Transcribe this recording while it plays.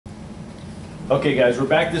Okay guys, we're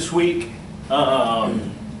back this week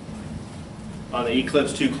on the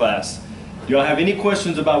Eclipse 2 class. Do y'all have any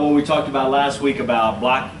questions about what we talked about last week about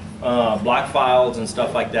block files and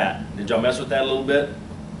stuff like that? Did y'all mess with that a little bit?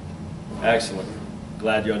 Excellent.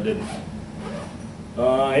 Glad y'all didn't.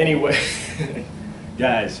 Anyway,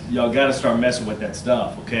 guys, y'all got to start messing with that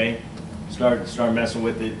stuff, okay? Start messing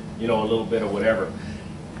with it, you know, a little bit or whatever.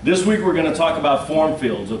 This week we're going to talk about form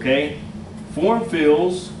fields, okay? Form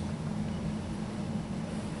fields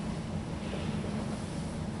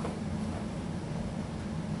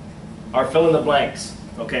are fill in the blanks,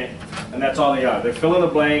 okay? And that's all they are. They're fill in the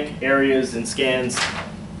blank areas and scans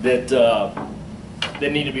that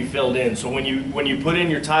that need to be filled in. So when you put in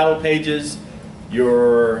your title pages,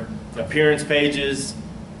 your appearance pages,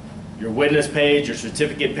 your witness page, your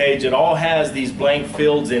certificate page, it all has these blank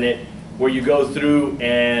fields in it where you go through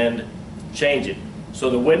and change it. So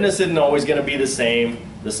the witness isn't always going to be the same.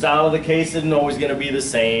 The style of the case isn't always going to be the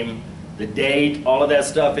same. The date, all of that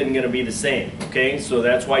stuff isn't going to be the same, okay? So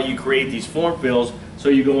that's why you create these form fields, so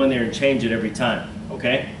you go in there and change it every time,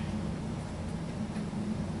 okay?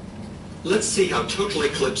 Let's see how Total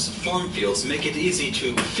Eclipse form fields make it easy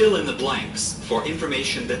to fill in the blanks for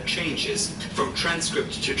information that changes from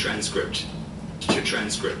transcript to transcript to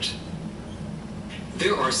transcript.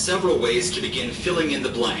 There are several ways to begin filling in the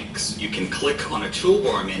blanks. You can click on a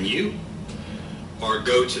toolbar menu, or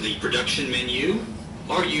go to the production menu,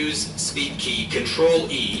 or use speed key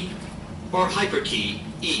Control E or hyper key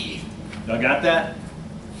E. Y'all got that?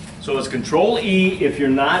 So it's Control E if you're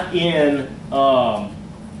not in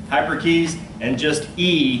hyper keys, and just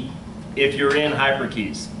E if you're in hyper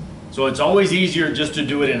keys. So it's always easier just to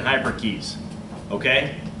do it in hyper keys,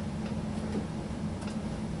 okay?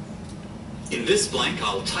 In this blank,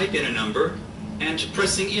 I'll type in a number, and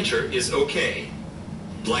pressing enter is okay.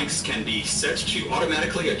 Blanks can be set to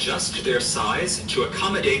automatically adjust their size to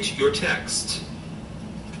accommodate your text,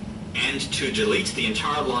 and to delete the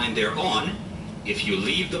entire line thereon if you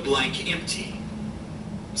leave the blank empty.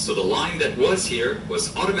 So the line that was here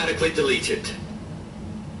was automatically deleted.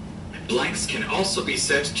 Blanks can also be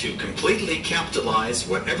set to completely capitalize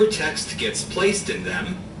whatever text gets placed in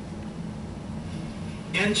them,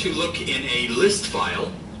 and to look in a list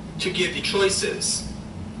file to give you choices.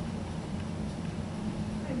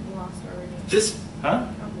 This Huh?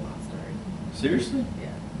 I'm lost already. Seriously? Yeah.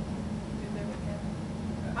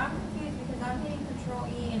 I'm confused because I'm hitting Control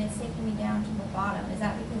E and it's taking me down to the bottom. Is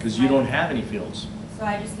that Because you don't have any fields. So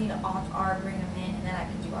I just need to Alt R, bring them in, and then I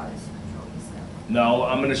can do all this Control E stuff. No,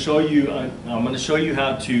 I'm going to show you. I'm going to show you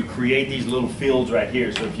how to create these little fields right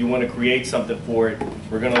here. So if you want to create something for it,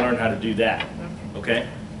 we're going to learn how to do that. Okay?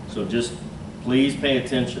 So just please pay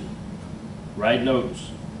attention. Write notes.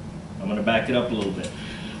 I'm going to back it up a little bit.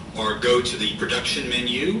 or go to the production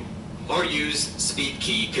menu, or use speed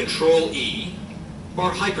key Control E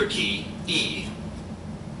or hyper key E.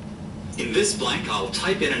 In this blank, I'll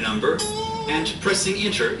type in a number, and pressing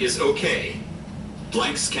enter is okay.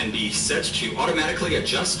 Blanks can be set to automatically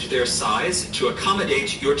adjust their size to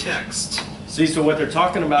accommodate your text. See, so what they're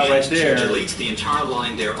talking about right there. To delete the entire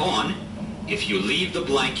line thereon if you leave the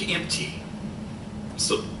blank empty.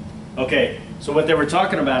 So, Okay, so what they were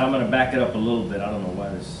talking about, I'm going to back it up a little bit. I don't know why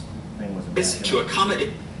this thing wasn't is backing to up.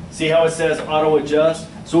 accommodate. See how it says auto adjust?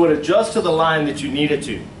 So it adjusts to the line that you need it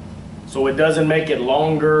to. So it doesn't make it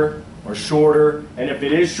longer or shorter. And if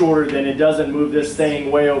it is shorter, then it doesn't move this thing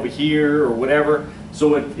way over here or whatever.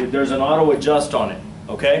 So there's an auto adjust on it,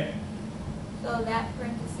 okay? So that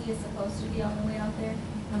parenthesis is supposed to be all the way out there,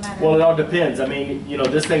 no matter. Well, it all depends. I mean, you know,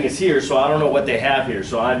 this thing is here, so I don't know what they have here.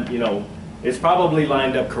 So you know, it's probably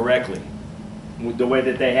lined up correctly with the way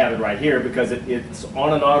that they have it right here, because it's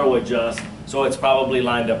on an auto adjust, so it's probably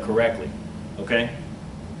lined up correctly, okay?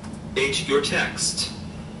 Update your text,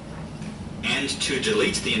 and to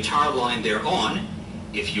delete the entire line thereon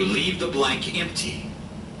if you leave the blank empty.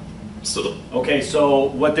 So Okay, so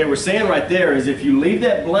what they were saying right there is if you leave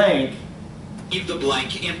that blank, leave the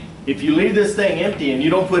blank empty. if you leave this thing empty and you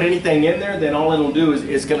don't put anything in there, then all it'll do is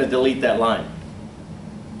it's going to delete that line,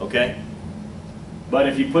 okay? But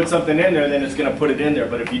if you put something in there, then it's going to put it in there.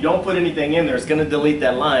 But if you don't put anything in there, it's going to delete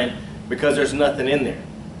that line because there's nothing in there.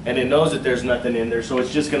 And it knows that there's nothing in there, so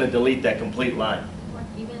it's just going to delete that complete line.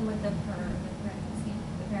 Even with the parentheses,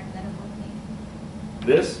 the parenthetical thing.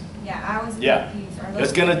 This? Yeah, I was Yeah. confused. Are It's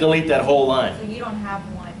those- going to delete that whole line. So you don't have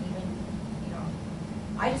one even, you know.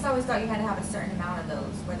 I just always thought you had to have a certain amount of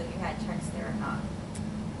those, whether you had text there or not.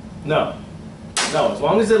 No. No, as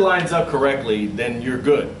long as it lines up correctly, then you're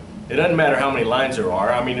good. It doesn't matter how many lines there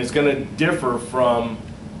are. I mean, it's going to differ from,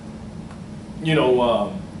 you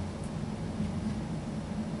know,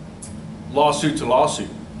 lawsuit to lawsuit.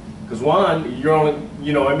 Because one, you're only,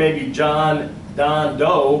 you know, it may be John Don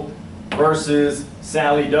Doe versus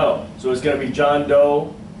Sally Doe. So it's going to be John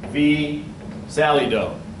Doe v. Sally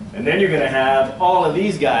Doe. And then you're going to have all of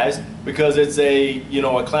these guys because it's a, you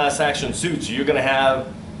know, a class action suit. So you're going to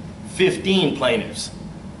have 15 plaintiffs.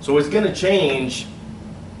 So it's going to change.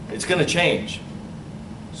 It's going to change.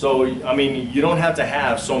 So, I mean, you don't have to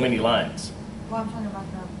have so many lines. Well, I'm talking about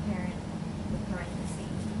the parent with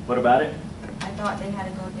parentheses. What about it? I thought they had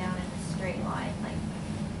to go down in a straight line, like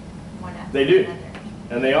one after They do. another.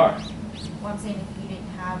 And they are. Well, I'm saying if you didn't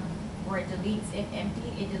have where it deletes, if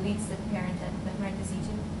empty, it deletes the parentheses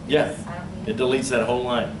too. Yeah. I don't need It deletes that whole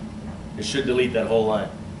line. It should delete that whole line.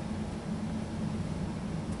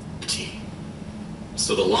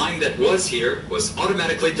 So the line that was here was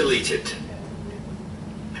automatically deleted.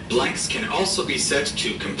 Blanks can also be set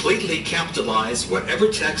to completely capitalize whatever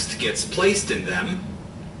text gets placed in them,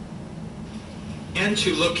 and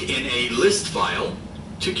to look in a list file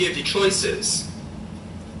to give you choices.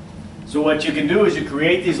 So what you can do is you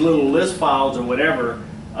create these little list files or whatever,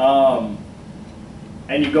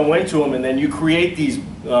 and you go into them, and then you create these,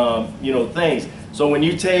 you know, things. So when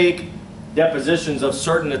you take depositions of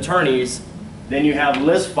certain attorneys, then you have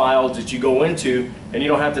list files that you go into, and you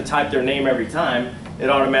don't have to type their name every time. It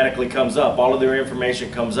automatically comes up. All of their information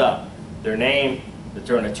comes up. Their name, that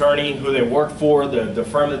they're an attorney, who they work for, the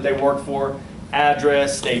firm that they work for,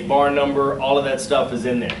 address, state bar number, all of that stuff is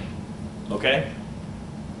in there. Okay?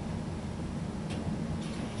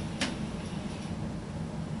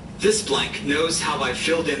 This blank knows how I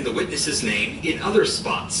filled in the witness's name in other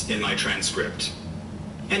spots in my transcript,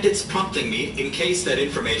 and it's prompting me in case that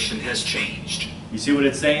information has changed. You see what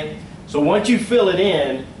it's saying? So once you fill it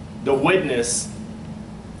in, the witness,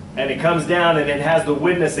 and it comes down and it has the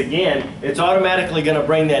witness again, it's automatically going to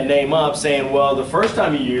bring that name up saying, well, the first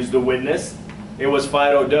time you used the witness, it was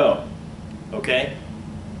Fido Doe. Okay?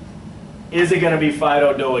 Is it going to be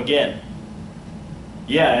Fido Doe again?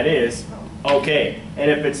 Yeah, it is. Okay.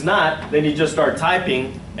 And if it's not, then you just start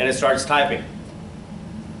typing and it starts typing.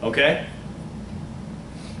 Okay?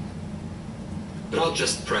 But I'll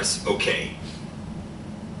just press OK.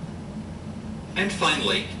 And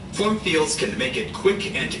finally, form fields can make it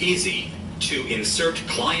quick and easy to insert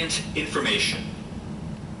client information.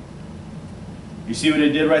 You see what it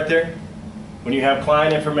did right there? When you have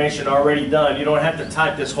client information already done, you don't have to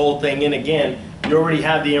type this whole thing in again. You already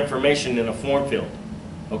have the information in a form field.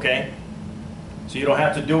 Okay? So you don't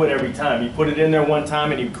have to do it every time. You put it in there one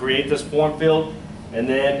time and you create this form field, and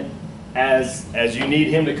then as you need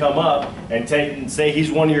him to come up and say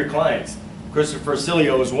he's one of your clients, Christopher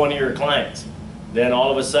Cilio is one of your clients, then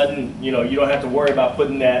all of a sudden, you know, you don't have to worry about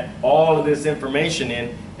putting all of this information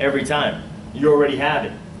in every time. You already have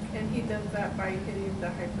it. And he does that by hitting the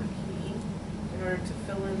hyperkey in order to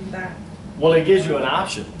fill in that. Well, it gives you an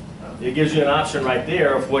option. It gives you an option right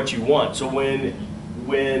there of what you want. So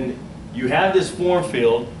when you have this form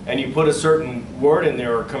field and you put a certain word in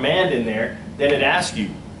there or command in there, then it asks you,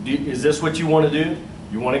 is this what you want to do?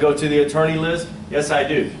 You want to go to the attorney list? Yes, I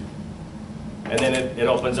do. And then it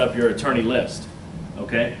opens up your attorney list.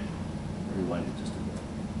 Okay? Rewind it just a bit.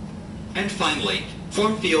 And finally,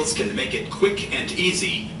 form fields can make it quick and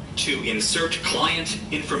easy to insert client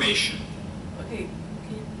information. Okay,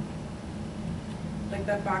 like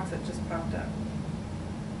that box that just popped up.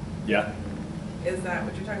 Yeah. Is that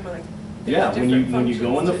what you're talking about? Like, Yeah, when you different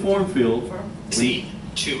go in the functions form field, C,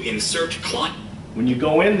 to insert client. when you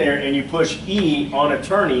go in there and you push E on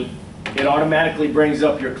attorney, it automatically brings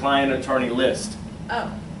up your client attorney list.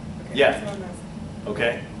 Oh, okay. Yeah. That's what I'm asking.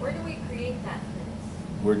 Okay? Where do we create that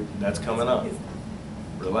list? That's coming up.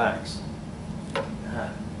 Relax.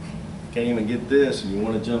 Ah, can't even get this, and you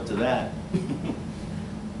want to jump to that.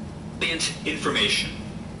 Client information.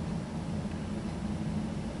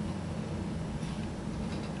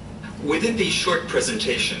 Within these short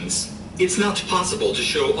presentations, it's not possible to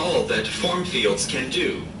show all that form fields can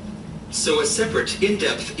do. So a separate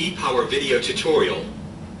in-depth ePower video tutorial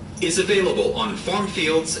is available on form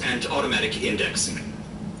fields and automatic indexing.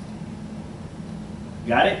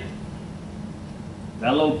 Got it?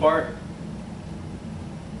 That little part?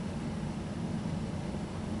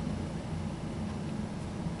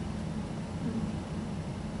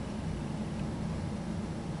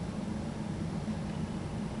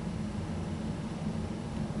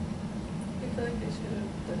 I feel like they should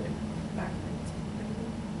have done it backwards.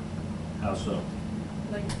 How so?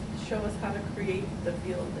 Like, show us how to create the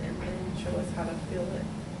field and then show us how to fill it.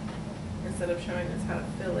 Instead of showing us how to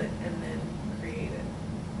fill it and then create it.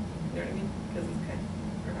 You know what I mean? Because it's kind of,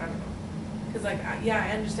 or I don't know. Because like, yeah,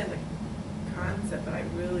 I understand the concept, but I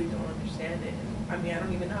really don't understand mean, I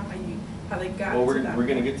don't even know how they got Well, to that. we're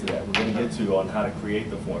gonna get to that. We're gonna get to on how to create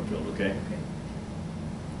the form field, okay?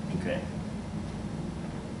 Okay. Okay.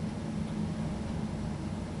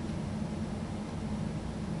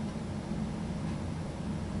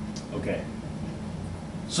 Okay.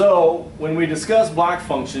 So, when we discuss block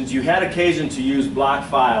functions, you had occasion to use block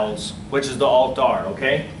files, which is the Alt-R,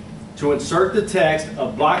 okay? To insert the text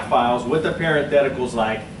of block files with the parentheticals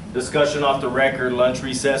like discussion off the record, lunch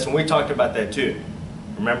recess, and we talked about that too.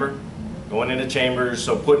 Remember? Going into chambers,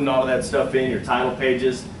 so putting all of that stuff in, your title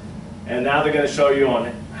pages. And now they're going to show you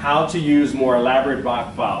on how to use more elaborate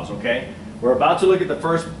block files, okay? We're about to look at the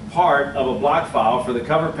first part of a block file for the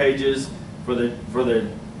cover pages for the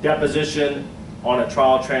deposition on a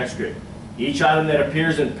trial transcript. Each item that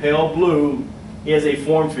appears in pale blue is a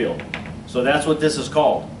form field. So that's what this is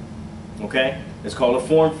called, okay? It's called a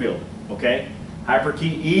form field, okay? Hyperkey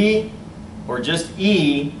E or just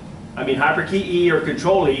E, hyperkey E or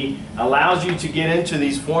Control E allows you to get into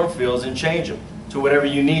these form fields and change them to whatever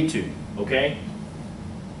you need to, okay?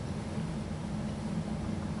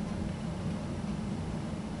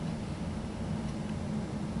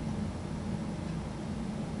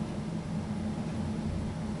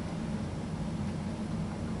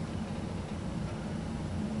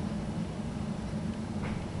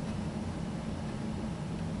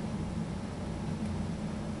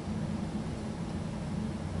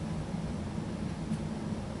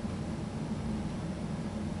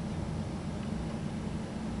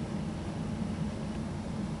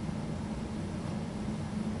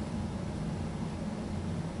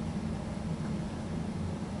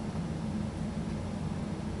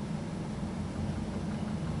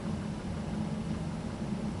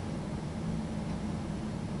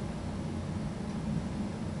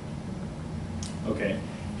 Okay.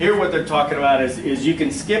 Here what they're talking about is you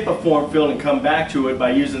can skip a form field and come back to it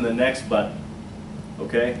by using the next button.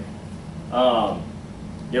 Okay?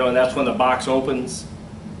 And that's when the box opens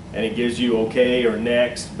and it gives you okay or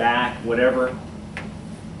next, back, whatever.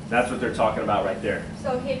 That's what they're talking about right there.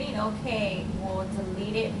 So hitting OK will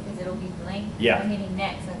delete it because it'll be blank. Yeah. Or hitting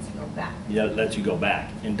next lets you go back. Yeah, it lets you go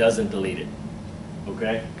back and doesn't delete it.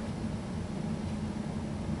 Okay?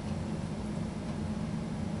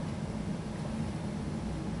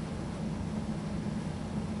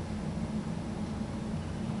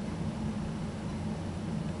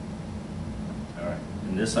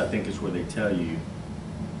 And this, I think, is where they tell you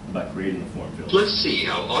about creating the form field. Let's see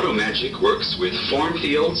how AutoMagic works with form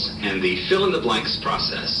fields and the fill-in-the-blanks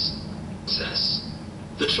process.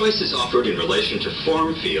 The choices offered in relation to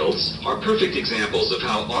form fields are perfect examples of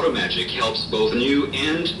how AutoMagic helps both new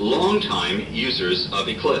and long-time users of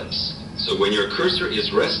Eclipse. So when your cursor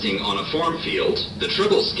is resting on a form field, the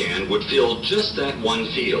triple scan would fill just that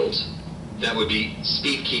one field. That would be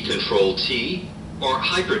Speed key Control T or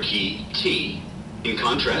Hyperkey T. In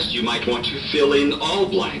contrast, you might want to fill in all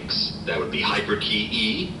blanks. That would be Hyperkey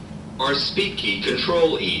E or Speed key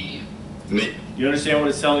Control E. You understand what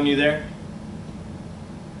it's telling you there?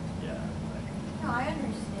 Yeah. No, I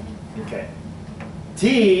understand. Okay.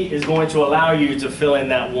 T is going to allow you to fill in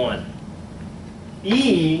that one.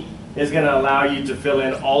 E is going to allow you to fill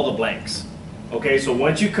in all the blanks. Okay, so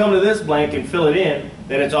once you come to this blank and fill it in,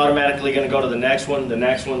 then it's automatically going to go to the next one, the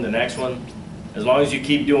next one, the next one, as long as you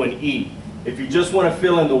keep doing E. If you just want to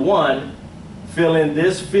fill in the one, fill in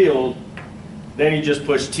this field, then you just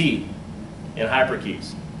push T in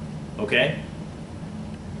hyperkeys. Okay?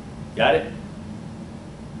 Got it?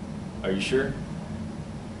 Are you sure?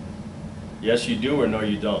 Yes, you do, or no,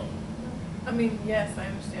 you don't? Yes, I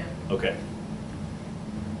understand. Okay.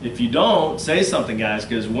 If you don't, say something, guys,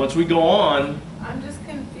 because once we go on... I'm just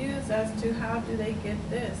confused as to how do they get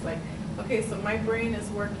this? Like, okay, so my brain is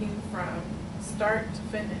working from start to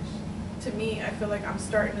finish. To me, I feel like I'm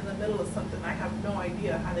starting in the middle of something. I have no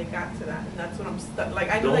idea how they got to that, and that's what I'm stuck.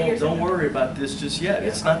 Like, I know that you're saying. Don't worry about this just yet. Yeah,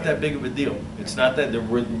 It's not okay. that big of a deal. It's not that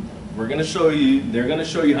we're going to show you. They're going to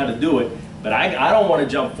show you how to do it. But I don't want to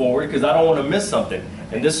jump forward because I don't want to miss something.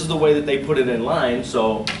 And this is the way that they put it in line.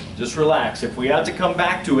 So just relax. If we have to come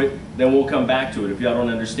back to it, then we'll come back to it. If y'all don't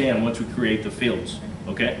understand, once we create the fields,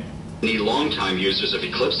 okay? Many longtime users of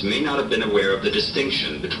Eclipse may not have been aware of the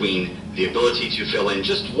distinction between the ability to fill in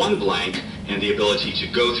just one blank and the ability to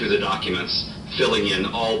go through the documents filling in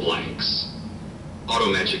all blanks.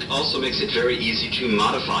 AutoMagic also makes it very easy to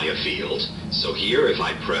modify a field. So here, if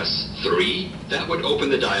I press 3, that would open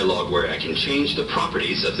the dialog where I can change the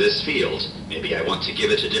properties of this field. Maybe I want to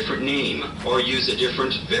give it a different name or use a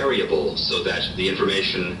different variable so that the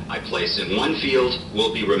information I place in one field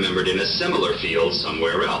will be remembered in a similar field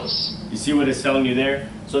somewhere else. You see what it's telling you there?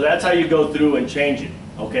 So that's how you go through and change it.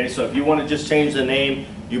 Okay, so if you want to just change the name,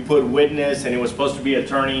 you put witness and it was supposed to be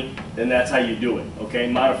attorney, then that's how you do it. Okay,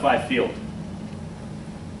 modify field.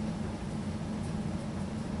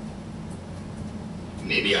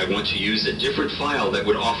 Maybe I want to use a different file that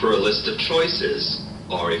would offer a list of choices.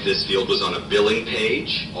 Or if this field was on a billing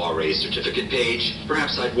page or a certificate page,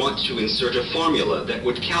 perhaps I'd want to insert a formula that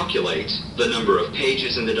would calculate the number of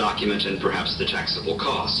pages in the document and perhaps the taxable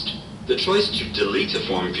cost. The choice to delete a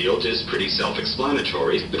form field is pretty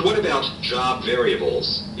self-explanatory, but what about job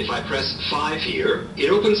variables? If I press 5 here, it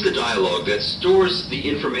opens the dialog that stores the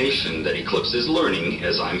information that Eclipse is learning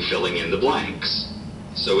as I'm filling in the blanks.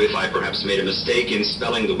 So if I perhaps made a mistake in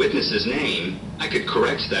spelling the witness's name, I could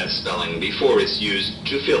correct that spelling before it's used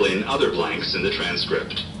to fill in other blanks in the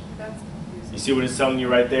transcript. That's confusing. You see what it's telling you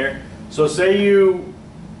right there? So say you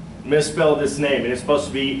misspelled this name and it's supposed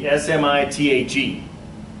to be S-M-I-T-H-E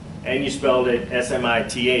and you spelled it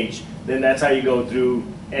S-M-I-T-H, then that's how you go through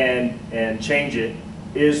and change it,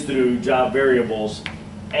 is through job variables,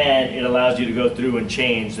 and it allows you to go through and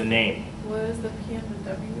change the name. What is the P and the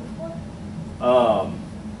W for?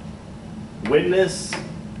 Witness, can't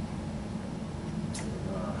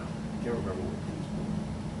remember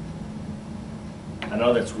what. I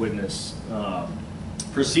know that's witness.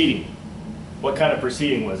 Proceeding. What kind of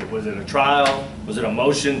proceeding was it? Was it a trial? Was it a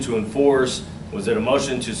motion to enforce? Was it a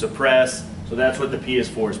motion to suppress? So that's what the P is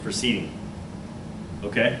for, is proceeding.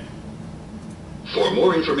 Okay? For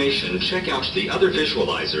more information, check out the other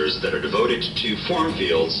visualizers that are devoted to form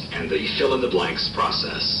fields and the fill-in-the-blanks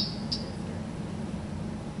process.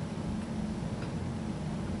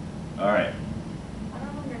 All right. I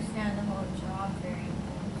don't understand the whole job variables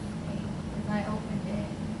thing, because I opened it.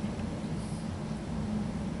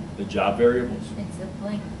 The job variables? It's a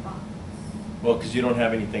blank box. Well, because you don't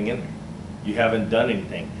have anything in there. You haven't done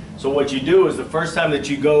anything. So what you do is the first time that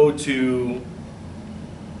you go to,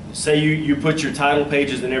 say you put your title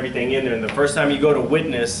pages and everything in there, and the first time you go to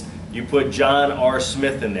witness, you put John R.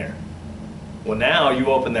 Smith in there. Well, now you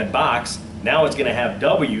open that box, now it's going to have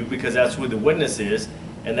W because that's who the witness is,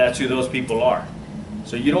 and that's who those people are.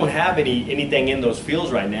 So you don't have anything in those fields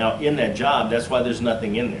right now in that job. That's why there's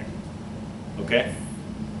nothing in there. Okay?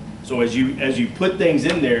 So as you put things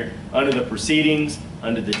in there, under the proceedings,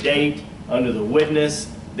 under the date, under the witness,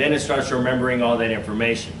 then it starts remembering all that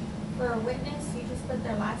information. For a witness, you just put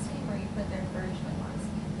their last name or you put their first and last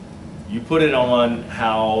name? You put it on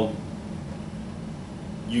how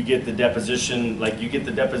you get the deposition, like you get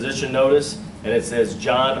the deposition notice and it says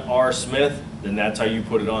John R. Smith, then that's how you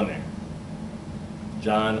put it on there.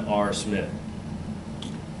 John R. Smith.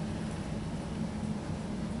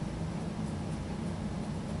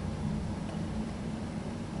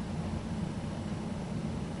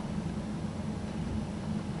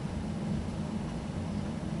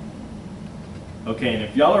 Okay, and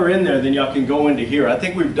if y'all are in there, then y'all can go into here. I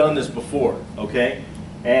think we've done this before, okay?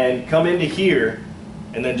 And come into here,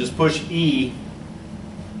 and then just push E,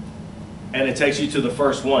 and it takes you to the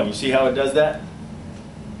first one. You see how it does that?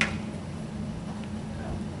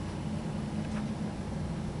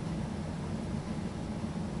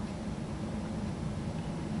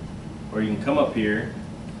 Or you can come up here,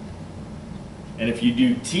 and if you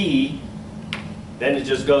do T, then it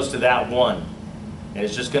just goes to that one. And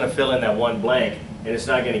it's just going to fill in that one blank, and it's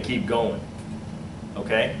not going to keep going.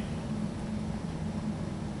 Okay?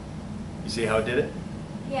 You see how it did it?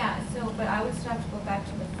 Yeah, so, but I would still have to go back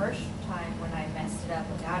to the first time when I messed it up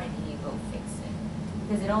without an E and go fix it.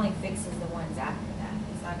 Because it only fixes the ones after that.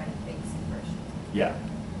 It's not going to fix the first one. Yeah.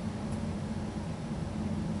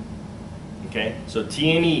 Okay, so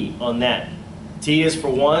T and E on that. T is for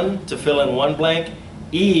one, to fill in one blank.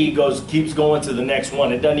 E keeps going to the next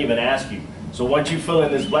one. It doesn't even ask you. So once you fill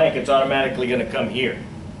in this blank, it's automatically going to come here.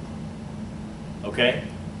 Okay?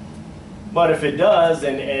 But if it does,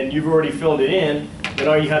 and you've already filled it in, then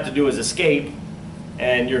all you have to do is escape,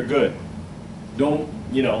 and you're good. Don't,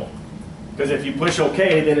 because if you push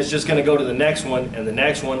OK, then it's just going to go to the next one, and the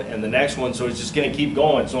next one, and the next one, so it's just going to keep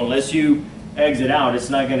going. So unless you exit out, it's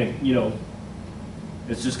not going to,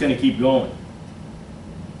 it's just going to keep going.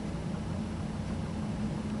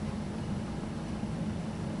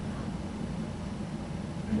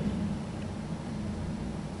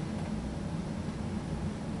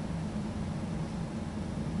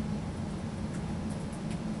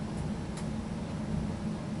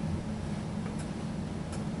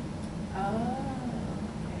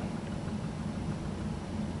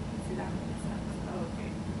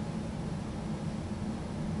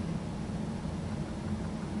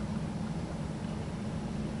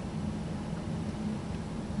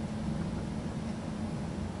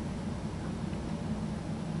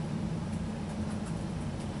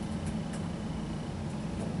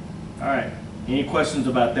 All right, any questions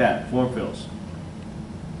about that, form fills?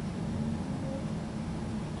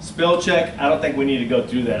 Spell check, I don't think we need to go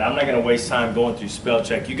through that. I'm not gonna waste time going through spell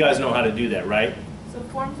check. You guys know how to do that, right? So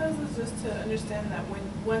form fills is just to understand that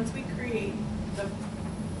once we create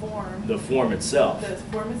the form itself. the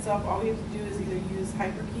form itself, all we have to do is either use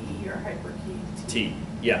hyperkey E or hyperkey T.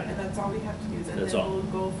 Yeah, And that's all we have to use, and That's then all. we'll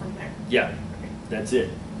go from there. yeah, Okay. that's it.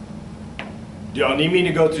 Do y'all need me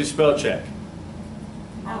to go through spell check?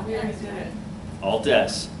 No, we already did it. Alt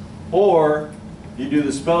S. Or you do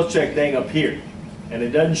the spell check thing up here. And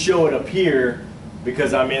it doesn't show it up here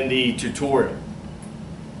because I'm in the tutorial.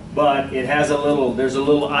 But it has there's a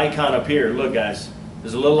little icon up here. Look guys,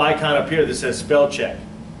 there's a little icon up here that says spell check.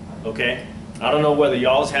 Okay? I don't know whether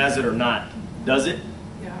y'all's has it or not. Does it?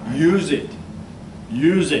 Yeah. Use it.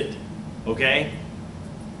 Use it. Okay?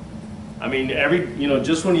 I mean,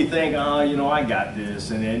 just when you think, oh, I got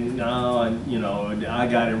this, and then, I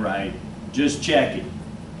got it right, just check it.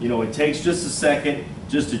 It takes just a second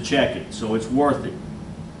just to check it, so it's worth it.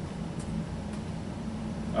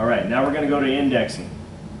 All right, now we're going to go to indexing.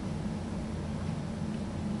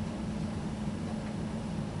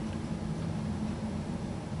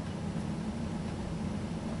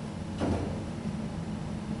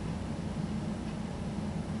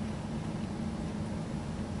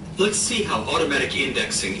 Let's see how automatic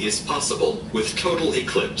indexing is possible with Total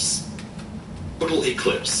Eclipse. Total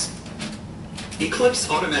Eclipse. Eclipse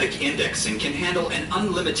automatic indexing can handle an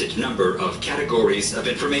unlimited number of categories of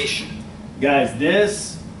information. Guys,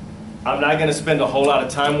 this I'm not going to spend a whole lot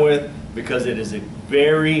of time with because it is a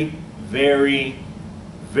very, very,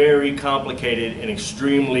 very complicated and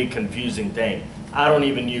extremely confusing thing. I don't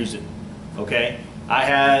even use it, okay? I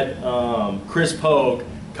had Chris Pogue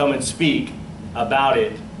come and speak about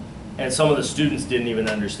it, and some of the students didn't even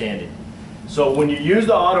understand it. So when you use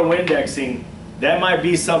the auto indexing, that might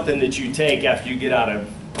be something that you take after you get out of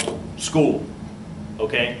school,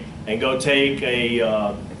 okay? And go take a,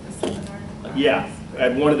 Like the seminar. yeah,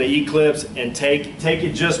 at one of the Eclipse and take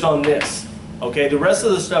it just on this, okay? The rest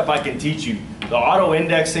of the stuff I can teach you. The auto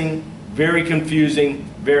indexing, very confusing,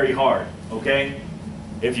 very hard, okay?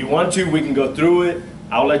 If you want to, we can go through it.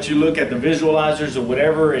 I'll let you look at the visualizers or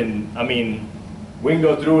whatever, and I mean, we can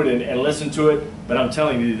go through it and listen to it, but I'm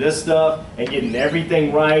telling you, this stuff and getting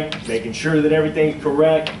everything right, making sure that everything's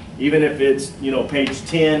correct, even if it's, page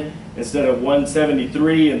 10 instead of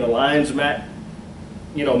 173 and the lines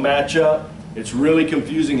match up, it's really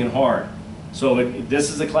confusing and hard. So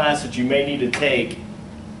this is a class that you may need to take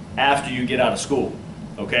after you get out of school,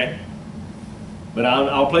 okay? But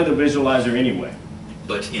I'll play the visualizer anyway.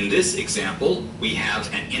 But in this example, we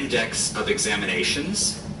have an index of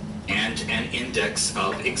examinations and an index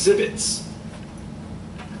of exhibits.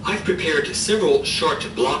 I've prepared several short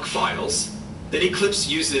block files that Eclipse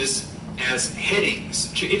uses as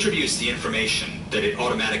headings to introduce the information that it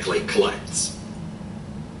automatically collects.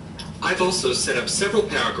 I've also set up several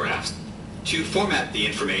paragraphs to format the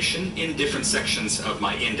information in different sections of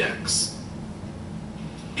my index.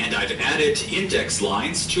 And I've added index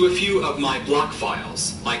lines to a few of my block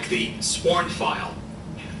files, like the sworn file,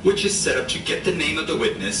 which is set up to get the name of the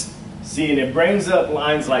witness. See, and it brings up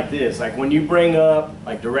lines like this, like when you bring up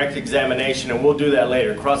like direct examination, and we'll do that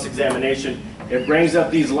later, cross-examination, it brings up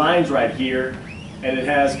these lines right here, and it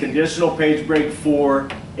has conditional page break 4,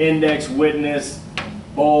 index, witness,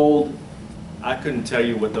 bold. I couldn't tell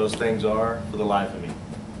you what those things are for the life of me,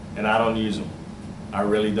 and I don't use them. I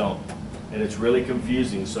really don't, and it's really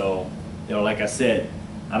confusing. So, like I said,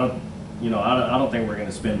 I don't think we're going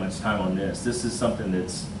to spend much time on this. This is something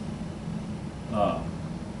that's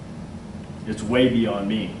it's way beyond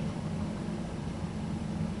me.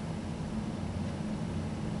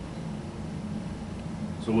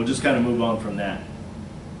 So we'll just kind of move on from that.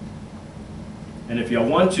 And if y'all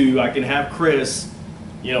want to, I can have Chris,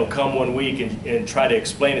 come one week and try to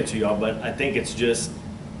explain it to y'all, but I think it's just,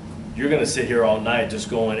 you're gonna sit here all night just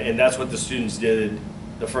going, and that's what the students did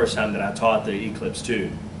the first time that I taught the Eclipse 2,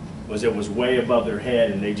 was it was way above their head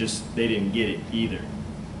and they didn't get it either.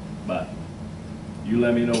 But you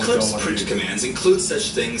let me know what y'all Eclipse want to print do. commands include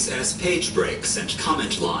such things as page breaks and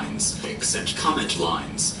comment lines.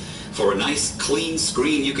 For a nice clean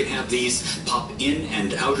screen, you can have these pop in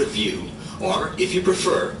and out of view, or if you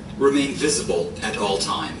prefer, remain visible at all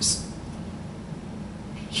times.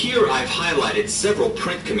 Here I've highlighted several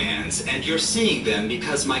print commands, and you're seeing them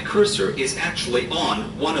because my cursor is actually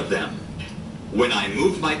on one of them. When I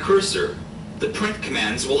move my cursor, the print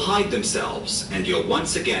commands will hide themselves, and you'll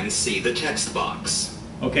once again see the text box.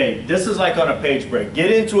 Okay, this is like on a page break.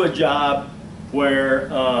 Get into a job where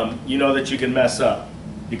you know that you can mess up.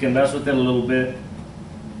 You can mess with it a little bit.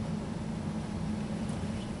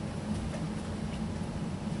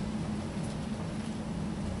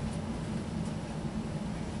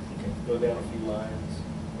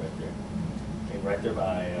 right there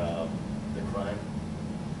by the crime.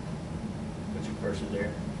 Put your cursor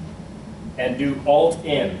there. And do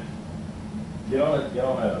Alt-N. Get on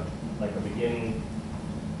a like a beginning,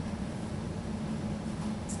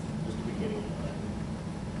 just a beginning line.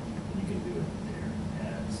 And you can do it there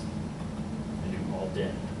as, and do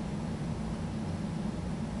Alt-N.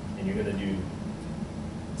 And you're gonna do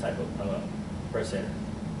type of, press enter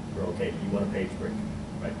for OK. You want a page break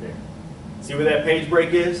right there. See where that page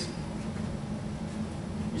break is?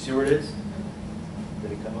 You see where it is?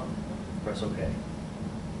 Did it come up? Press OK.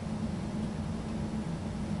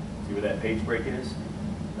 See where that page break is?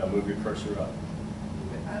 Now move your cursor up.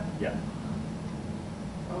 Move it up. Yeah.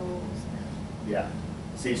 Oh, snap. Yeah.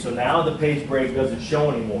 See, so now the page break doesn't show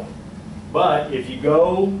anymore. But if you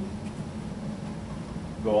go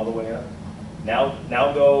all the way up. Now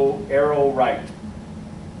go arrow right.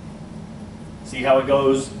 See how it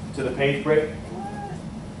goes to the page break?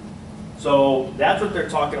 So that's what they're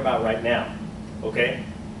talking about right now. Okay?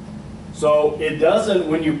 So it doesn't,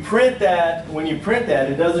 when you print that,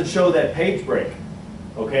 it doesn't show that page break.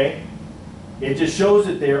 Okay? It just shows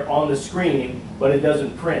it there on the screen, but it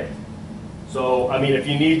doesn't print. So, I mean, if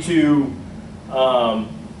you need to,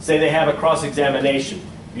 say they have a cross-examination.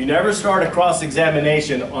 You never start a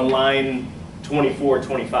cross-examination on line 24,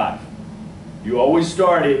 25. You always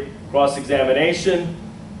start it, cross-examination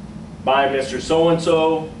by Mr.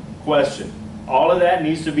 So-and-so, question. All of that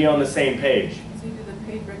needs to be on the same page. So you do the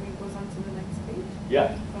page break and it goes on to the next page?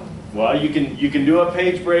 Yeah. Oh. Well, you can do a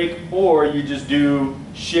page break, or you just do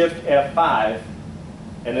Shift F5,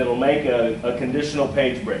 and it'll make a conditional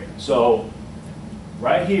page break. So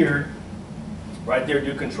right here, right there,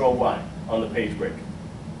 do Control Y on the page break.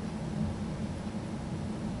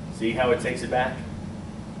 See how it takes it back?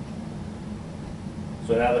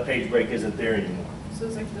 So now the page break isn't there anymore. So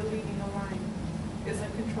it's like deleting a line.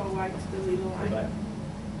 Isn't Control Y to delete a Go line? back.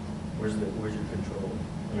 Where's your control?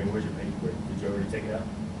 I mean, where's your page break? Did you already take it out?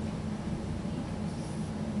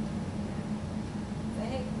 I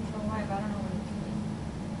hit Control Y, but I don't know what it's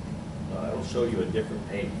doing. It'll show you a different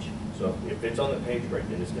page. So if it's on the page break,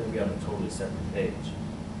 then it's going to be on a totally separate page.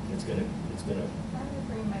 It's gonna How do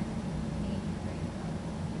I bring my page break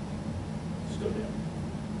up? just go down.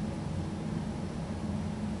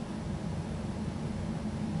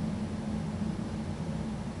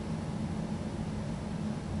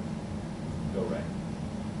 Go right.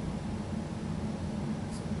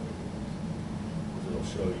 It'll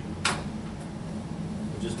show you.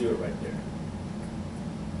 We'll just do it right there.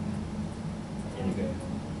 And you go.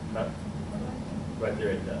 Huh? Right there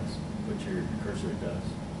it does. Put your cursor, it does.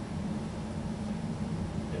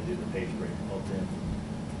 And do the page break. Alt-N.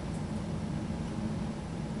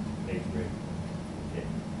 Page break. Okay.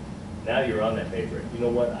 Now you're on that page break. You know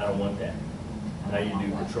what? I don't want that. Now you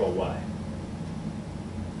do Control Y.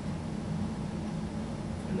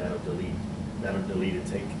 And that'll delete it.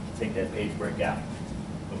 Take that page break out.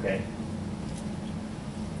 Okay?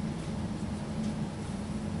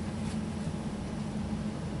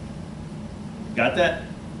 Got that?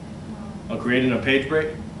 On creating a page break?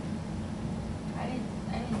 I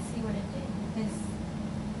didn't see what it did, because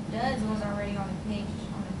does was already on the page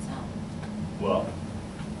on its own. Well,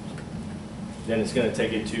 then it's going to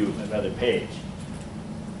take it to another page.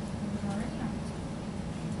 It was already on its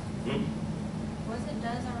own. Hmm? Was it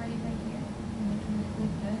does already right here? And which one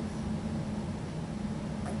is does?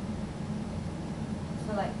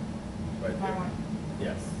 So like, Right my there. one.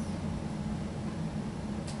 Yes.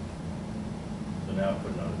 So now I'm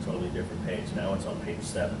putting it on a totally different page. Now it's on page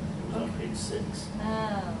 7. It was on page 6.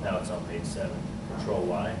 Oh. Now it's on page 7. Control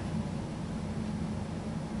Y.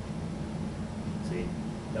 See?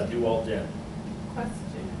 Now do Alt-N.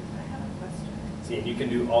 Question. I have a question. See, and you can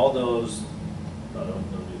do all those. No,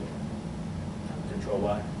 don't do that. Control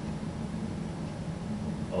Y.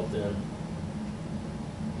 Alt-N.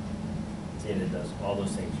 See, and it does all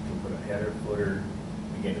those things. You can put a header, footer,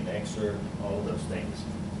 begin an excerpt, all of those things.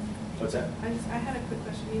 What's that? I had a quick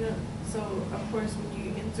question. You know, so of course when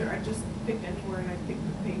you enter, I just picked anywhere and I picked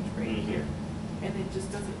the page right Mhm. here, and it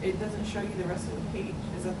just doesn't show you the rest of the page.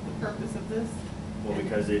 Is that the purpose of this? Well,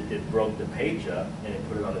 because it broke the page up and it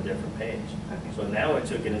put it on a different page. Okay. So now it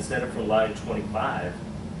took it, instead of from line 25,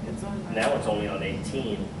 It's on. now it's only on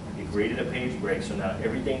 18. It created a page break, so now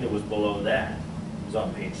everything that was below that is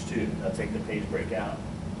on page 2. Now take the page break out.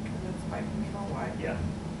 And that's by Control Y. Yeah.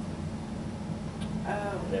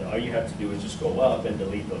 Oh. And then all you have to do is just go up and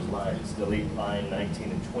delete those lines. Delete line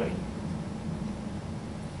 19 and 20.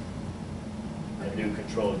 And do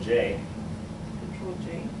Control J. Control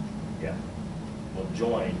J. Yeah. Well,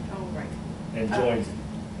 join. Oh, right. And joins it.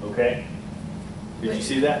 Okay? Did you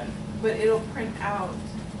see that? But it'll print out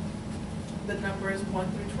the numbers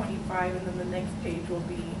 1 through 25, and then the next page will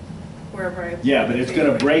be wherever I. Yeah, but it's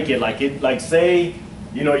gonna break it, like say,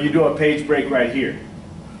 you know, you do a page break right here.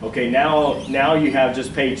 Okay, now you have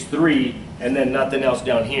just page 3 and then nothing else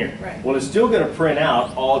down here. Right. Well, it's still gonna print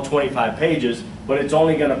out all 25 pages, but it's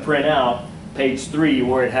only gonna print out page 3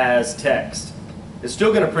 where it has text. It's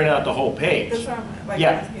still gonna print out the whole page. That's what I'm like Yeah.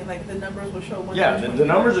 asking, like the numbers will show 1 Yeah, through the 25.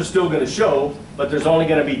 numbers are still gonna show, but there's only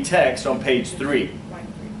gonna be text on page 3. Line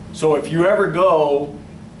 3. So if you ever go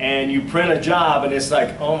and you print a job and it's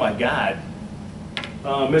like, oh my God,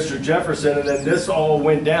 Mr. Jefferson, and then this all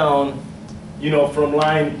went down, you know, from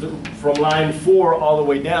line 4 all the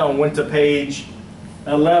way down, went to page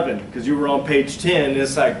 11 because you were on page 10.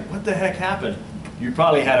 It's like, what the heck happened? You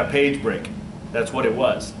probably had a page break. That's what it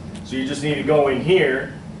was. So you just need to go in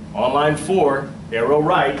here on line 4, arrow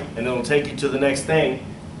right, and it'll take you to the next thing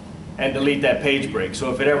and delete that page break.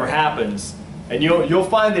 So if it ever happens, and you'll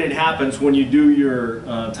find that it happens when you do your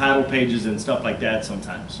title pages and stuff like that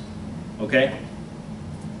sometimes. Okay?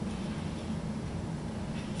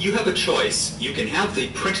 You have a choice. You can have the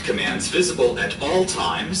print commands visible at all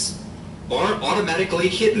times, or automatically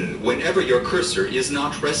hidden whenever your cursor is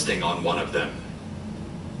not resting on one of them.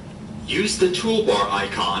 Use the toolbar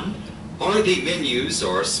icon, or the menus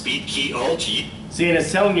or speed key Alt-G. See, and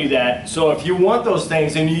it's telling you that. So if you want those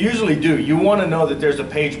things, and you usually do, you want to know that there's a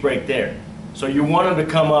page break there. So you want them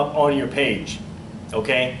to come up on your page.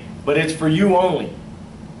 Okay? But it's for you only.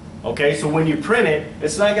 Okay? So when you print it,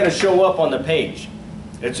 it's not going to show up on the page.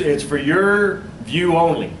 It's for your view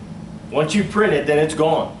only. Once you print it, then it's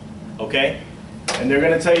gone. Okay? And they're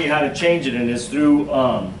going to tell you how to change it, and it's through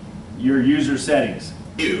your user settings.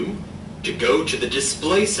 To go to the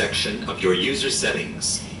display section of your user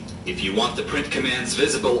settings. If you want the print commands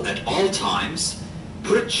visible at all times,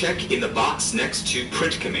 put a check in the box next to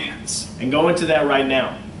print commands. And go into that right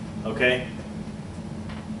now. Okay?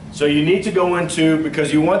 So you need to go into,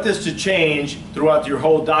 because you want this to change throughout your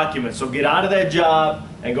whole document. So get out of that job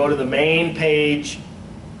and go to the main page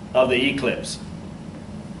of the Eclipse.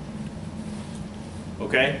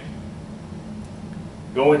 Okay?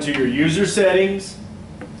 Go into your user settings,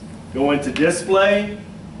 go into display,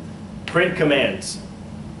 print commands,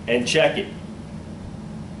 and check it.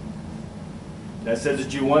 That says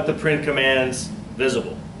that you want the print commands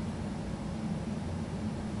visible.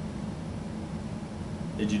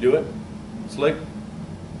 Did you do it, Slick? Yeah,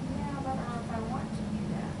 but I don't know if I want to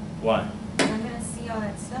do that. Why? I'm gonna see all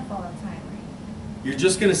that stuff all the time, right? You're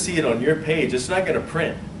just going to see it on your page. It's not going to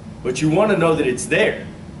print. But you want to know that it's there.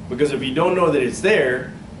 Because if you don't know that it's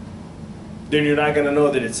there, then you're not going to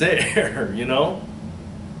know that it's there, you know?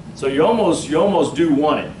 So you almost do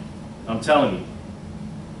want it. I'm telling you.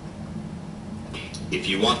 If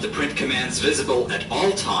you want the print commands visible at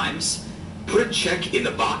all times, put a check in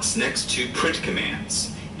the box next to print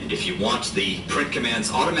commands. And if you want the print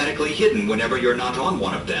commands automatically hidden whenever you're not on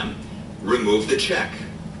one of them, remove the check.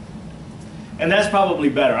 And that's probably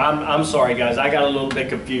better. I'm sorry, guys. I got a little bit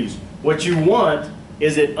confused. What you want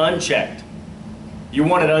is it unchecked. You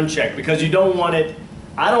want it unchecked because you don't want it.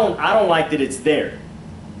 I don't like that it's there.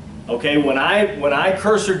 Okay, when I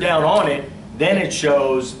cursor down on it, then it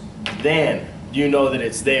shows. Then you know that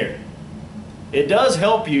it's there. It does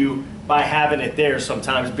help you by having it there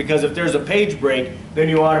sometimes, because if there's a page break, then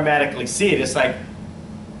you automatically see it. It's like,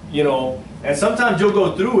 you know, and sometimes you'll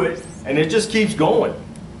go through it and it just keeps going.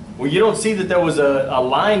 Well, you don't see that there was a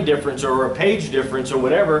line difference or a page difference or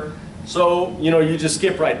whatever, so, you know, you just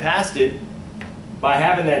skip right past it. By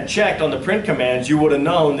having that checked on the print commands, you would have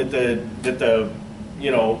known that the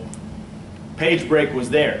you know, page break was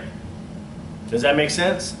there. Does that make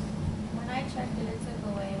sense? When I checked it, it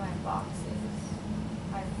took away my boxes.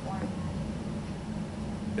 I formatted.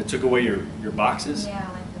 It took away your boxes? Yeah,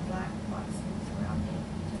 like the black boxes around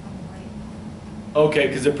it. Took them away. Okay,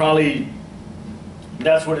 because it probably,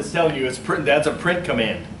 that's what it's telling you. It's print. That's a print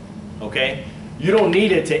command. Okay? You don't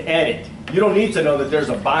need it to edit. You don't need to know that there's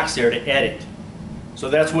a box there to edit. So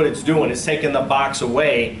that's what it's doing. It's taking the box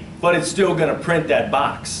away, but it's still going to print that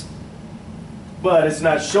box. But it's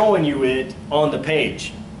not showing you it on the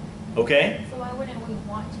page. Okay? So why wouldn't we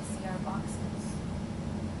want to see our boxes?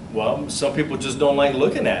 Well, some people just don't like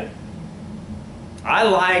looking at it. I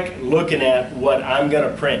like looking at what I'm going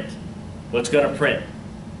to print. What's going to print.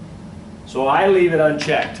 So I leave it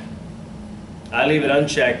unchecked. I leave it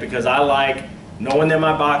unchecked because I like knowing that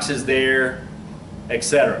my box is there,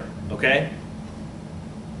 etc. Okay?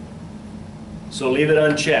 So leave it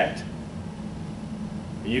unchecked.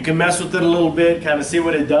 You can mess with it a little bit, kind of see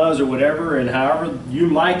what it does or whatever, and however you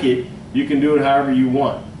like it, you can do it however you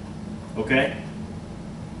want. Okay?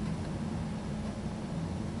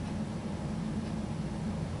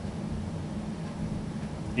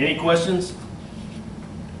 Any questions?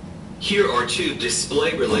 Here are two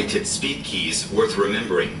display-related speed keys worth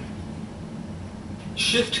remembering.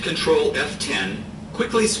 Shift Control F10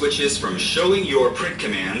 quickly switches from showing your print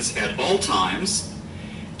commands at all times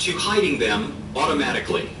to hiding them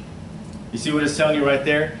automatically. You see what it's telling you right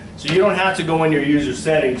there? So you don't have to go in your user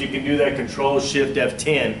settings. You can do that Control Shift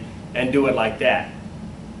F10 and do it like that.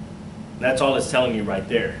 That's all it's telling you right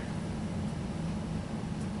there.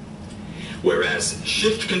 Whereas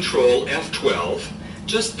Shift Control F12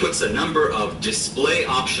 just puts a number of display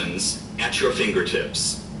options at your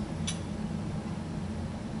fingertips.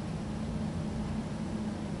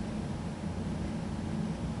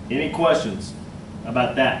 Any questions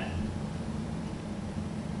about that?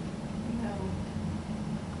 No.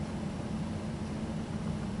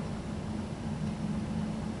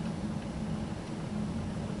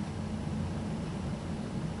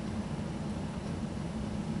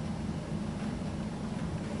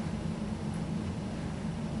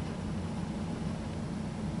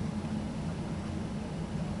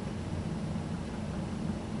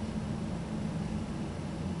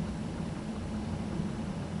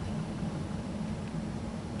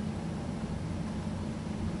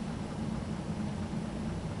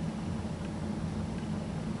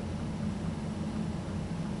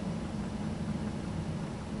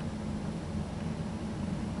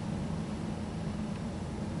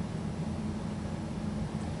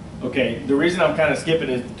 Okay, the reason I'm kind of skipping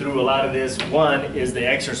it through a lot of this, one is the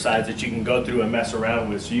exercise that you can go through and mess around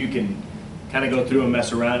with, so you can kind of go through and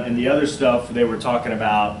mess around. And the other stuff, they were talking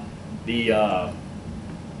about the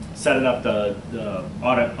setting up the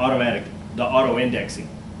auto indexing,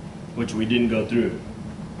 which we didn't go through.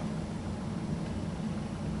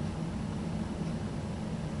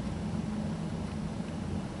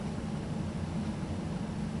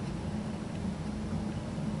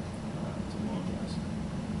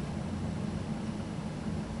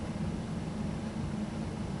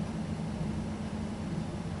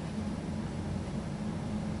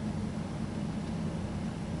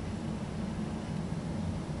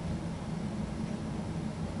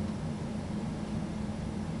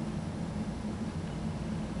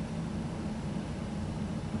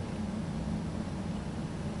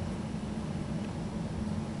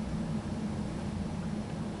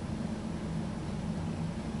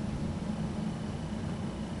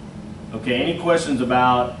 Okay, any questions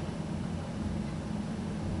about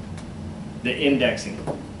the indexing?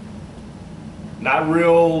 Not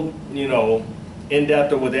real,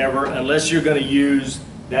 in-depth or whatever, unless you're going to use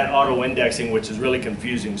that auto indexing, which is really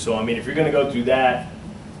confusing. So, I mean, if you're going to go through that,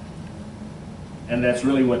 and that's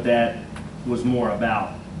really what that was more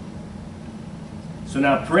about. So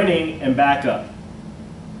now printing and backup.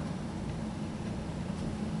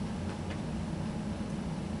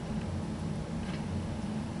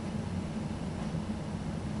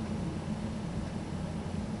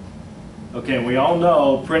 Okay, we all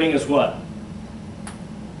know printing is what?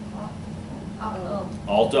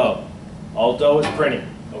 Alt-O. Alt-O is printing,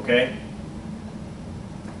 okay?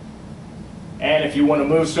 And if you want to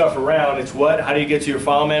move stuff around, it's what? How do you get to your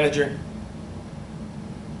file manager?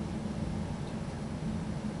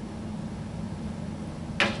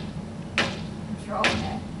 Control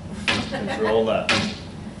that. Control left.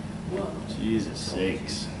 Jesus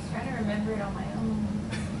sakes. Trying to remember it on my own.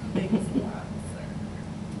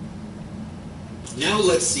 Now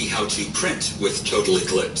let's see how to print with Total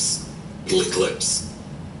Eclipse.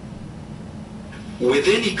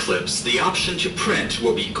 Within Eclipse, the option to print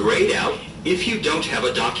will be grayed out if you don't have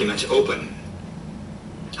a document open.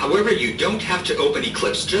 However, you don't have to open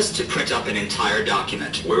Eclipse just to print up an entire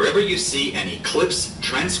document. Wherever you see an Eclipse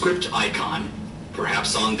transcript icon,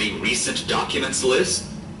 perhaps on the Recent Documents list,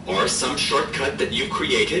 or some shortcut that you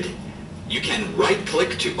created, you can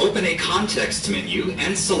right-click to open a context menu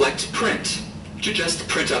and select Print to just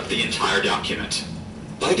print up the entire document.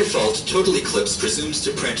 By default, Total Eclipse presumes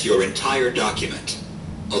to print your entire document,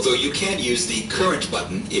 although you can use the Current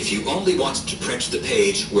button if you only want to print the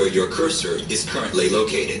page where your cursor is currently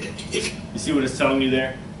located. You see what it's telling you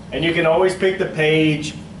there? And you can always pick the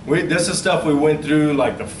page. This is stuff we went through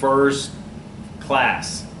like the first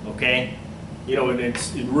class, okay?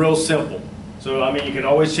 It's real simple. So, I mean, you can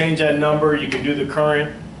always change that number. You can do the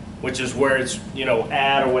current, which is where it's,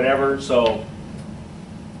 add or whatever, so.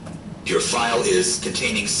 Your file is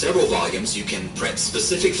containing several volumes. You can print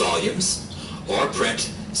specific volumes or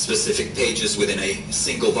print specific pages within a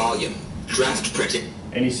single volume. Draft printing.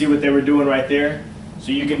 And you see what they were doing right there?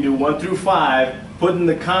 So you can do 1 through 5, put in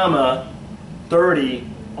the comma, 30,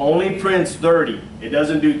 only prints 30. It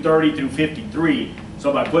doesn't do 30 through 53.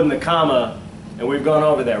 So by putting the comma, and we've gone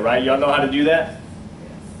over that, right? Y'all know how to do that?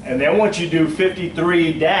 And then once you do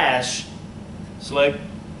 53 dash, select,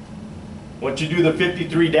 once you do the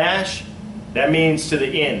 53 dash, that means to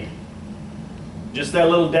the end. Just that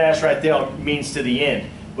little dash right there means to the end.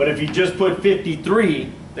 But if you just put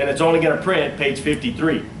 53, then it's only going to print page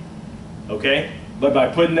 53. Okay? But by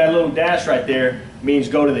putting that little dash right there means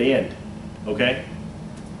go to the end. Okay?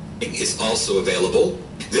 Is also available.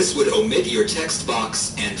 This would omit your text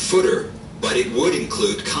box and footer, but it would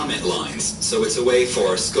include comment lines, so it's a way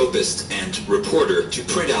for scopist and reporter to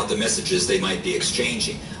print out the messages they might be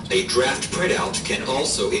exchanging. A draft printout can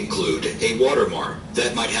also include a watermark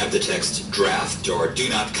that might have the text draft or do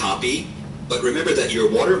not copy, but remember that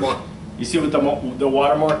your watermark... You see what the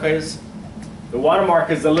watermark is? The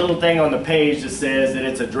watermark is the little thing on the page that says that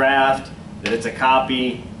it's a draft, that it's a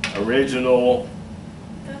copy, original.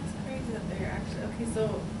 That's crazy that they're actually, okay,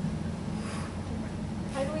 so,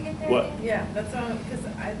 How do we get there? What? again? yeah, that's all, because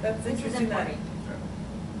that's This is interesting that.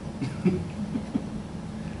 important.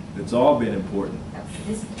 It's all been important.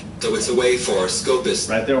 This, So it's a way for scopists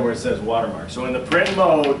Right there where it says watermark. So in the print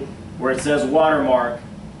mode, where it says watermark,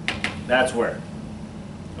 that's where.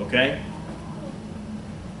 Okay?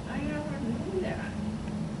 I never knew that.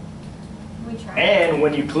 we try. And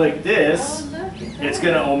when you click this, Oh, look, it's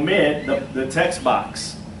going to omit the text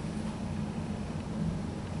box.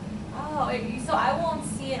 Oh, so I won't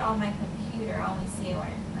see it on my computer. I only see it when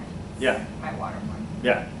it's Yeah. my watermark.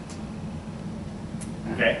 Yeah.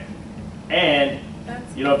 Okay? And,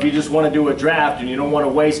 That's, you know, if you just want to do a draft and you don't want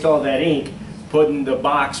to waste all that ink putting the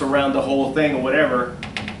box around the whole thing or whatever,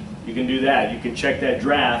 you can do that. You can check that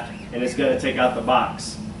draft and it's going to take out the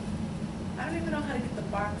box. I don't even know how to get the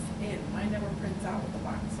box in. Mine never prints out with the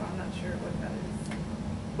box, so I'm not sure what that is.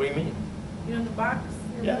 What do you mean? You know, the box,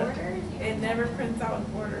 Your Yeah. borders? it never prints out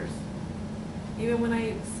with borders. Even when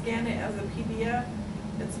I scan it as a PDF,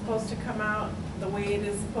 it's supposed to come out the way it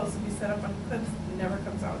is supposed to be set up on clips. It never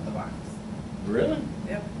comes out with the box. Really?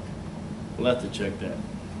 Yep. We'll have to check that.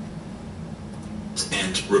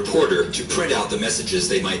 and reporter to print out the messages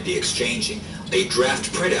they might be exchanging. A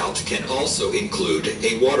draft printout can also include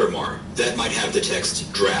a watermark that might have the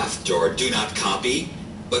text draft or do not copy,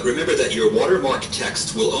 but remember that your watermark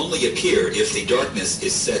text will only appear if the darkness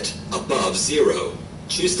is set above 0.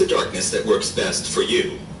 Choose the darkness that works best for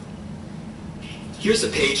you. Here's a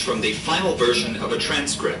page from the final version of a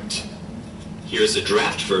transcript. Here's a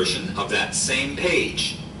draft version of that same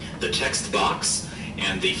page. The text box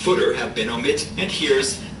and the footer have been omitted, and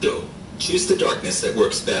here's the... Choose the darkness that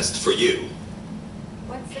works best for you.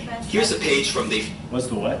 What's the best? Here's a page from the... What's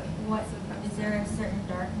the what? What, is there a certain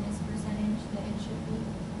darkness percentage that it should be?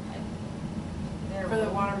 Like, there For the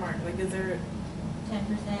watermark, like, is there? 10%,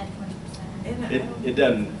 20%? It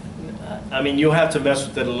doesn't, I mean, you'll have to mess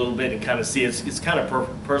with it a little bit and kind of see, it's kind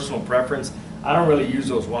of personal preference. I don't really use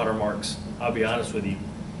those watermarks, I'll be honest with you.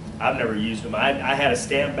 I've never used them. I had a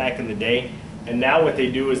stamp back in the day, and now what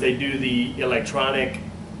they do is they do the electronic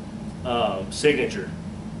signature.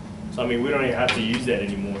 So I mean, we don't even have to use that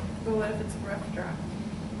anymore. But what if it's a rough draft?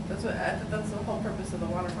 That's what, that's the whole purpose of the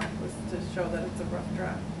watermark, was to show that it's a rough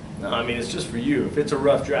draft. No, I mean, it's just for you. If it's a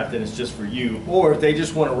rough draft, then it's just for you. Or if they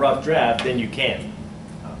just want a rough draft, then you can.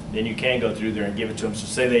 Then you can go through there and give it to them. So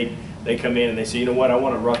say they come in and they say, you know what, I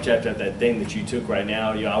want a rough draft of that thing that you took right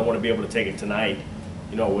now. You know, I want to be able to take it tonight.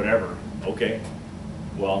 You know, whatever. Okay.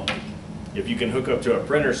 Well, if you can hook up to a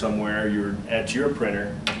printer somewhere, you're at your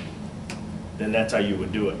printer, then that's how you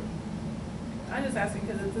would do it. I'm just asking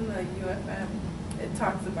because it's in the UFM. It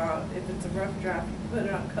talks about if it's a rough draft, you put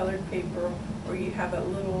it on colored paper, or you have the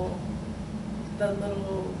little,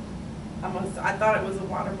 almost, I thought it was a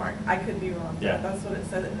watermark. I could be wrong. Yeah. That's what it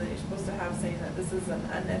said that you're supposed to have, saying that this is an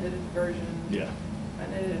unedited version. Yeah.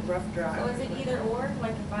 Unedited rough draft. So is it either or,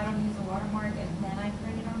 like if I don't use a watermark and then I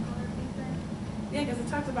print it on colored paper? Yeah, because it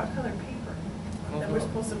talks about colored paper. That we're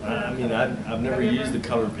supposed to put it I on mean, colored- I've never Have you used the ever?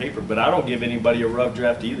 colored paper, but I don't give anybody a rough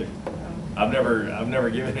draft either. Oh. I've never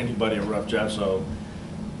given anybody a rough draft, so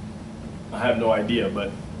I have no idea. But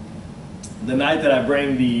the night that I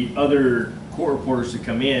bring the other court reporters to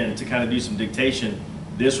come in to kind of do some dictation,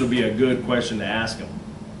 this would be a good question to ask them.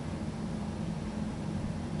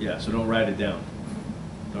 Yeah, so don't write it down.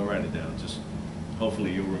 Don't write it down. Just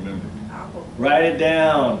hopefully you'll remember. Apple. Write it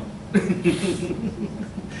down.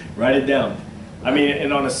 Write it down. I mean,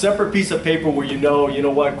 and on a separate piece of paper where you know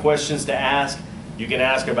what questions to ask, you can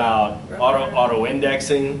ask about auto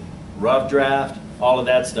indexing, rough draft, all of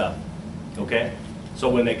that stuff. Okay? So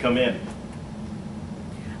when they come in.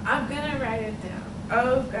 I'm gonna write it down.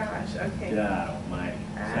 Oh gosh. Okay. Yeah,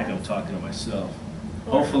 it's like I'm talking to myself.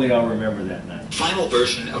 Hopefully I'll remember that night. Final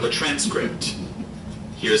version of a transcript.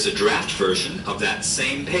 Here's a draft version of that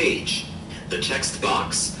same page. The text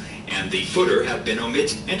box and the footer have been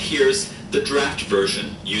omitted, and here's the draft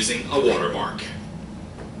version using a watermark.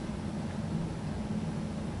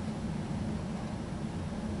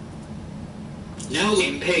 Now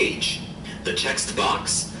same page. The text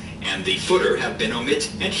box and the footer have been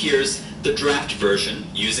omitted, and here's the draft version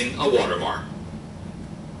using a watermark.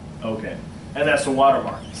 Okay, and that's the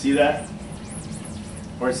watermark. See that?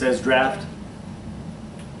 Where it says draft?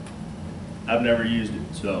 I've never used it,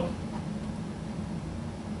 so.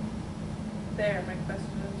 There, my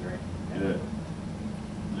question is right. Good.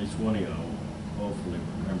 At least one of y'all will hopefully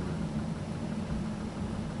remember.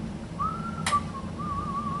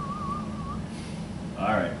 All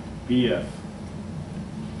right, PDF.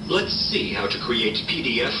 Let's see how to create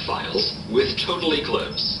PDF files with Total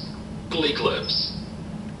Eclipse. Total Eclipse.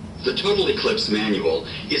 The Total Eclipse manual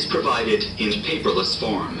is provided in paperless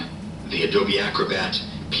form. The Adobe Acrobat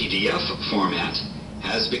PDF format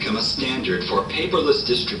has become a standard for paperless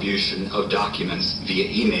distribution of documents via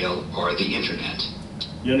email or the internet.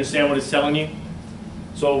 You understand what it's telling you?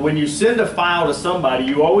 So when you send a file to somebody,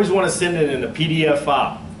 you always want to send it in a PDF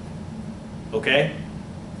file. Okay?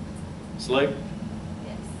 Slick?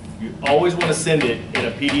 Yes. You always want to send it in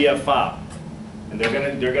a PDF file. And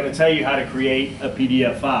they're gonna tell you how to create a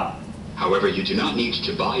PDF file. However, you do not need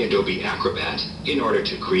to buy Adobe Acrobat in order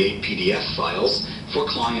to create PDF files for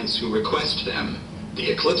clients who request them.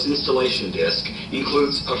 The Eclipse installation disk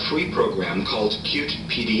includes a free program called Qt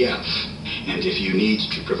PDF. And if you need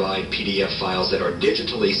to provide PDF files that are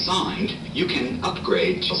digitally signed, you can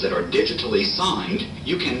upgrade to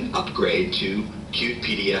Qt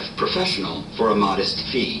PDF Professional for a modest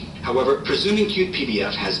fee. However, presuming Qt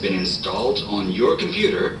PDF has been installed on your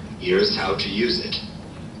computer, here's how to use it.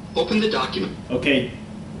 Open the document. Okay,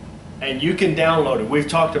 and you can download it. We've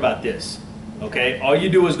talked about this. Okay, all you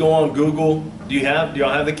do is go on Google. Do y'all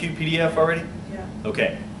have the Qt PDF already? Yeah.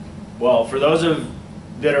 Okay. Well, for those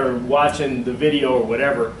that are watching the video or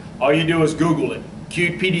whatever, all you do is Google it.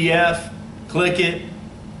 Qt PDF, click it,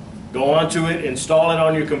 go onto it, install it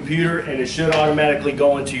on your computer, and it should automatically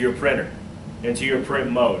go into your printer, into your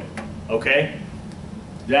print mode. Okay?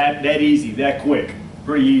 That easy, that quick,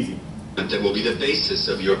 pretty easy. That will be the basis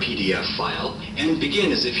of your PDF file, and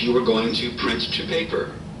begin as if you were going to print to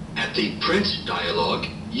paper. At the Print dialog,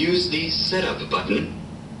 use the Setup button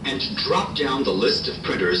and drop down the list of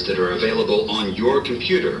printers that are available on your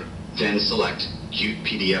computer. Then select Qt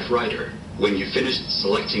PDF Writer. When you've finished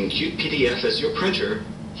selecting Qt PDF as your printer,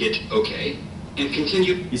 hit OK and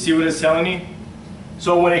continue. You see what it's telling you?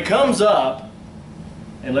 So when it comes up,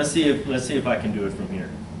 and let's see if I can do it from here.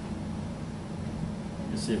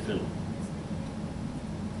 Let's see if it'll.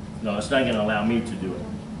 No, it's not going to allow me to do it.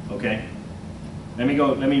 Okay. Let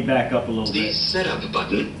me back up a little The bit. Setup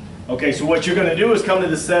button. Okay, so what you're going to do is come to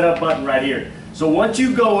the Setup button right here. So once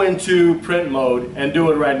you go into print mode, and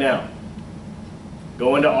do it right now.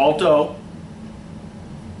 Go into Alt-O.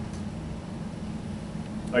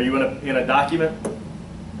 Are you in a document?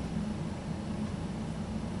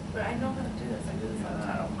 But I know how to do this. I do this all the I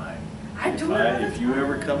time. don't mind. I do it all the If you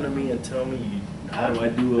ever time. come to me and tell me how do I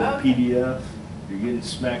do a Okay. PDF, you're getting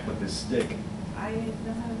smacked with this stick. I know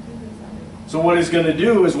how to do this already. So what it's going to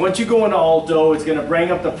do is once you go into Alt-O, it's going to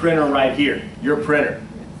bring up the printer right here, your printer.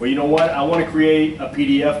 Well, you know what? I want to create a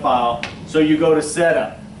PDF file. So you go to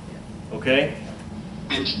Setup, okay?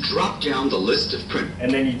 And drop down the list of print.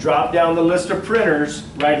 And then you drop down the list of printers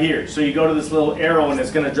right here. So you go to this little arrow and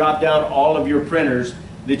it's going to drop down all of your printers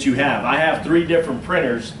that you have. I have 3 different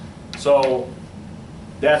printers, so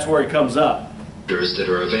that's where it comes up. Printers that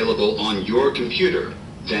are available on your computer.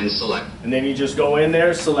 Then select And then you just go in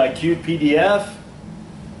there, select Qt PDF.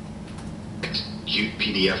 Qt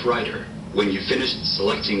PDF Writer. When you've finished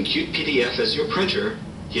selecting Qt PDF as your printer,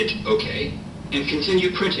 hit OK and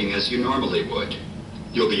continue printing as you normally would.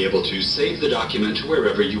 You'll be able to save the document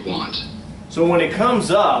wherever you want. So when it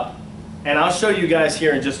comes up, and I'll show you guys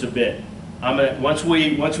here in just a bit. Once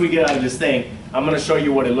we get out of this thing, I'm going to show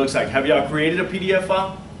you what it looks like. Have y'all created a PDF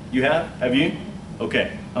file? You have? Have you?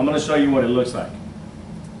 Okay. I'm going to show you what it looks like.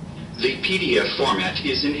 The PDF format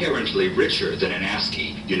is inherently richer than an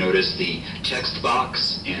ASCII. You notice the text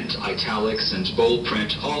box and italics and bold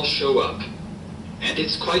print all show up. And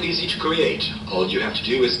it's quite easy to create. All you have to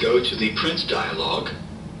do is go to the Print dialog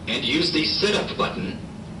and use the Setup button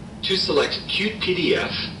to select Qt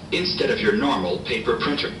PDF instead of your normal paper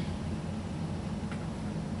printer.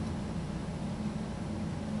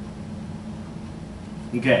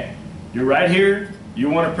 Okay. You're right here. You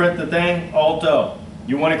want to print the thing? Alt-O.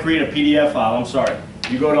 You want to create a PDF file. I'm sorry.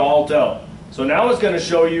 You go to Alt-O. So now it's going to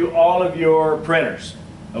show you all of your printers.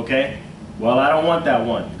 Okay? Well, I don't want that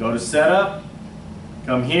one. Go to Setup,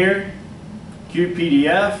 come here, Queue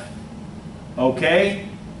PDF, okay.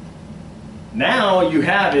 Now you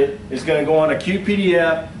have it. It's going to go on a Queue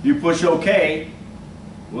PDF. You push OK.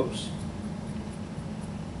 Whoops.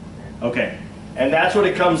 Okay. And that's what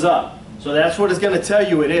it comes up. So that's what it's going to tell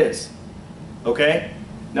you it is. Okay?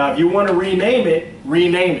 Now if you want to rename it,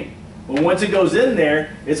 rename it. But once it goes in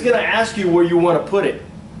there, it's going to ask you where you want to put it.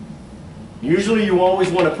 Usually you always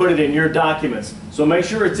want to put it in your documents. So make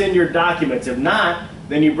sure it's in your documents. If not,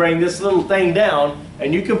 then you bring this little thing down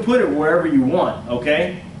and you can put it wherever you want,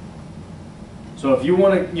 okay? So if you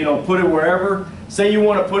want to, put it wherever, say you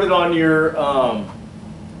want to put it on your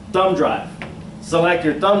thumb drive. Select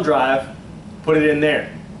your thumb drive, put it in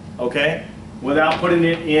there, okay? Without putting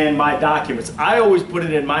it in my documents. I always put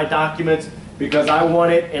it in my documents because I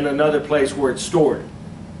want it in another place where it's stored.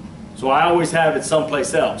 So I always have it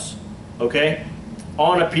someplace else, okay?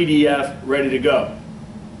 On a PDF, ready to go,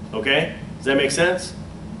 okay? Does that make sense?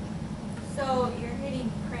 So you're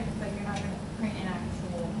hitting print, but you're not going to print an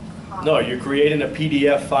actual copy. No, you're creating a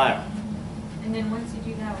PDF file. And then once you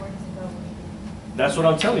do that, where does it go? That's what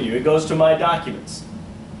I'm telling you. It goes to my documents.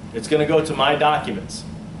 It's going to go to my documents.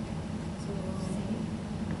 So,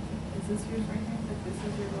 is this yours right here? Like this is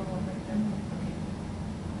your little one right there? Okay.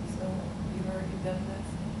 So, you've already done this.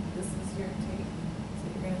 This is your tape. So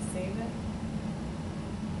you're gonna save it.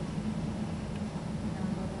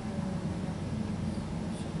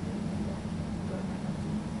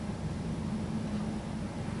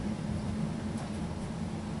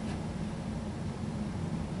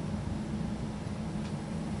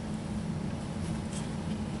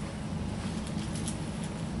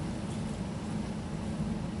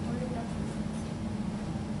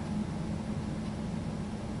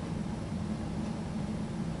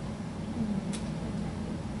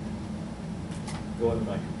 Go into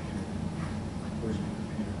my computer. Where's your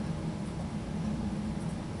computer?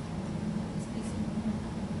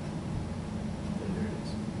 There it is.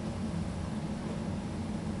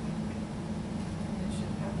 And it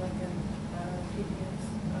should have like a PDF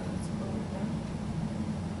scroll down.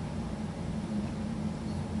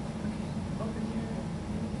 Okay, open your.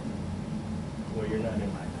 Well, you're not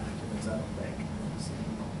in my documents, I don't think. Let's see.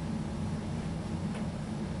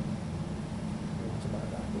 Go to my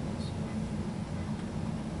documents.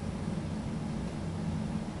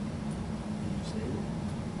 Did you save it?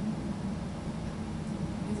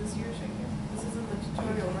 Is this yours right here? This isn't the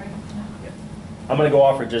tutorial, right? Yep. I'm going to go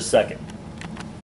off for just a second.